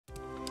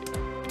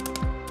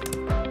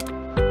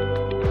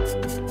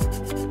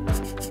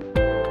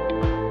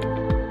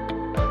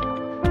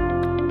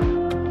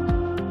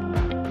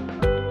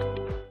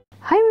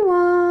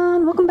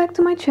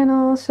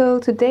channel. So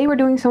today we're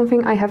doing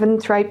something I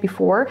haven't tried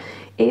before.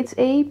 It's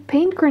a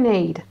paint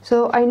grenade.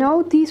 So I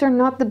know these are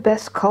not the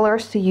best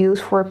colors to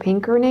use for a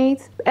paint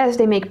grenade as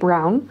they make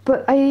brown,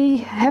 but I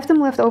have them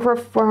left over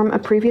from a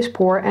previous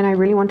pour and I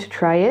really want to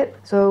try it.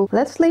 So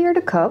let's layer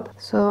the cup.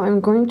 So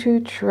I'm going to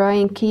try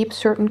and keep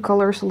certain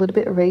colors a little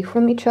bit away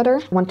from each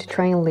other. I want to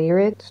try and layer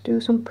it. Let's do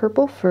some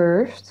purple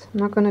first. I'm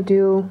not gonna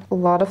do a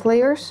lot of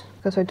layers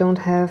because I don't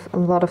have a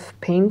lot of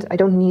paint. I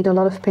don't need a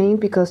lot of paint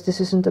because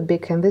this isn't a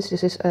big canvas.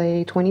 This is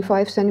a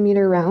 25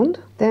 centimeter round.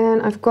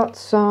 Then I've got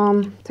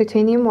some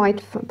titanium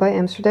white by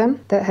Amsterdam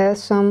that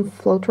has some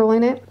Floetrol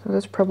in it. So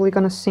that's probably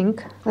gonna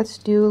sink. Let's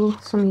do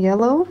some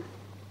yellow.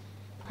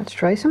 Let's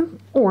try some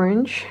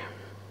orange.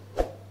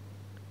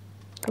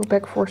 Go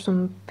back for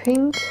some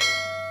pink.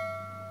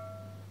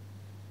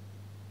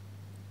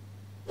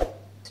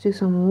 Let's do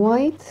some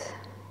white.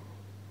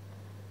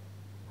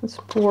 Let's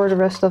pour the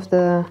rest of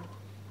the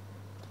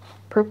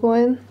purple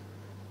in.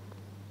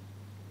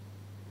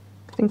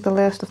 I think the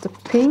last of the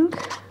pink.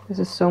 This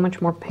is so much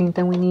more paint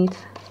than we need.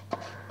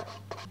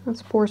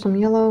 Let's pour some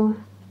yellow.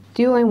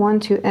 Do I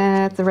want to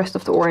add the rest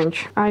of the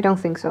orange? I don't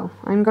think so.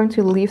 I'm going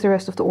to leave the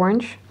rest of the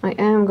orange. I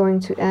am going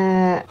to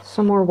add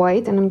some more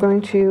white and I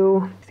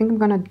think I'm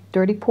gonna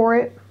dirty pour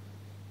it.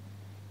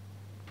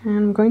 And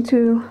I'm going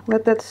to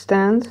let that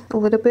stand a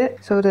little bit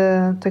so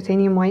the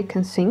titanium white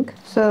can sink.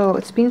 So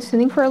it's been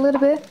sitting for a little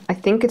bit. I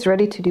think it's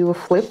ready to do a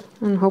flip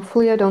and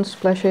hopefully I don't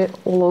splash it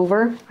all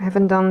over. I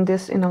haven't done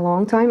this in a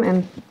long time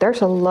and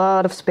there's a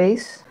lot of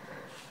space.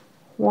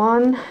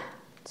 1,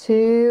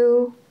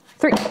 2,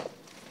 3.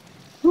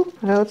 Oop,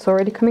 oh, it's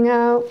already coming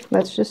out.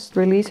 Let's just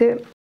release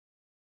it.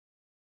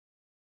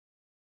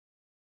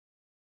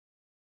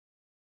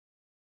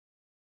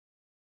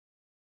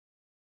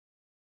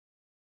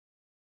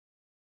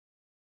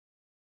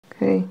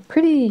 Okay,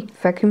 pretty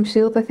vacuum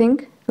sealed I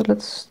think. So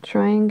let's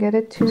try and get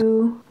it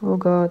to... Oh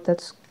god,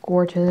 that's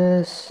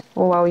gorgeous.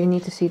 Oh wow, you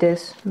need to see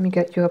this. Let me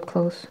get you up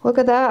close. Look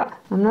at that.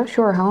 I'm not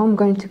sure how I'm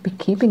going to be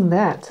keeping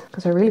that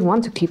because I really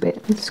want to keep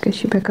it. Let's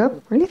get you back up.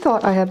 I really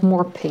thought I had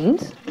more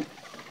paint.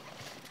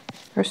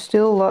 There's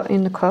still a lot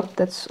in the cup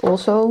that's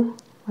also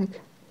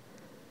like...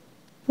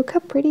 Look how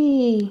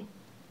pretty.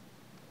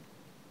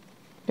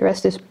 The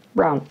rest is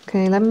brown.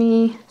 Okay, let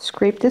me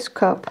scrape this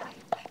cup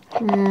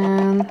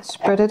and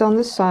spread it on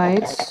the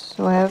sides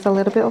so I have a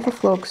little bit of a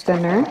flow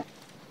extender.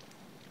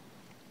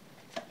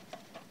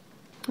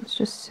 Let's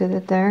just sit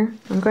it there.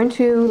 I'm going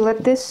to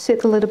let this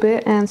sit a little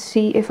bit and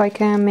see if I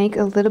can make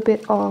a little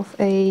bit of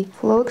a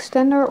flow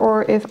extender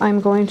or if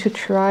I'm going to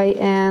try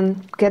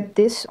and get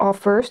this off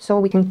first so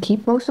we can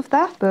keep most of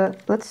that,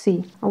 but let's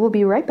see. I will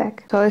be right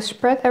back. So I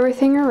spread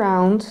everything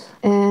around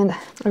and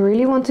I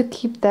really want to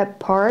keep that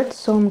part,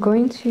 so I'm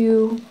going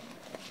to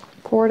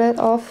pour that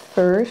off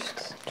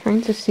first.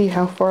 Trying to see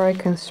how far I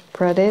can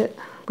spread it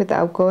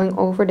without going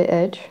over the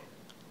edge.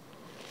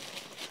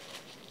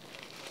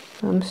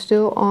 I'm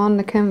still on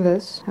the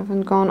canvas,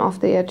 haven't gone off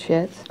the edge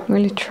yet. I'm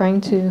really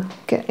trying to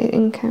get it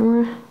in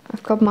camera.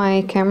 I've got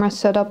my camera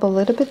set up a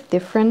little bit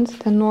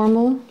different than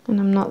normal and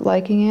I'm not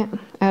liking it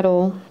at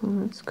all.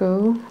 Let's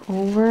go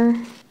over.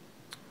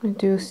 I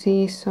do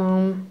see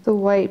the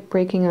white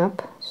breaking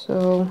up.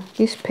 So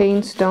these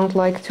paints don't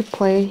like to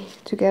play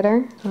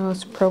together. So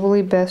it's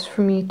probably best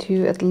for me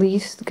to at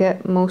least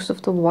get most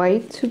of the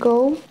white to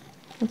go.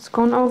 It's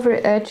gone over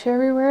the edge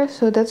everywhere,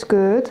 so that's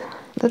good.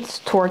 Let's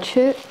torch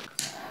it.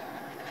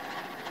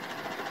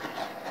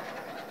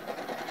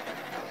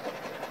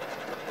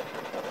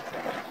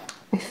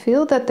 I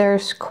feel that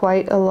there's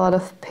quite a lot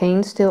of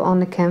paint still on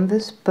the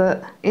canvas,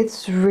 but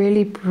it's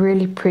really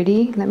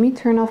pretty. Let me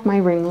turn off my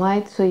ring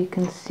light so you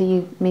can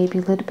see maybe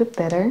a little bit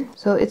better.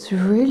 So it's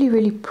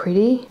really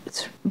pretty.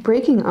 It's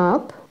breaking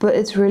up, but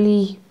it's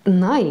really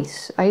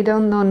nice. I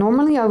don't know,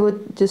 normally I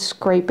would just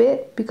scrape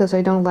it because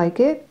I don't like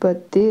it,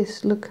 but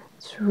this, look,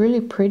 it's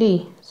really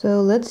pretty.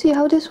 So let's see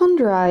how this one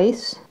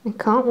dries. I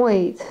can't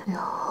wait. I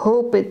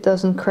hope it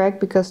doesn't crack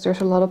because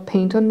there's a lot of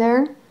paint on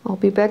there. I'll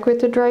be back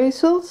with the dry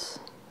results.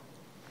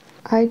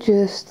 I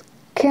just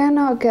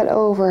cannot get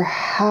over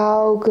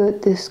how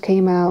good this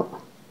came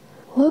out.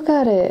 Look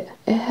at it.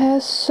 It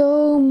has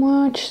so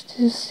much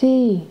to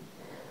see.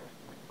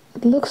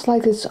 It looks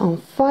like it's on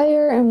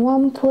fire in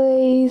one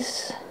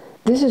place.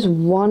 This is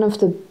one of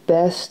the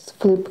best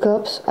flip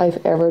cups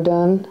I've ever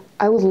done.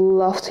 I would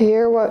love to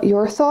hear what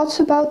your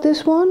thoughts about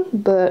this one,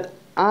 but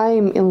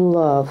I'm in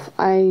love.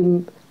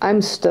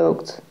 I'm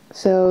stoked.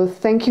 So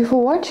thank you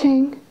for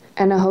watching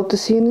and I hope to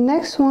see you in the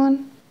next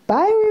one.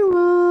 Bye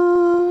everyone!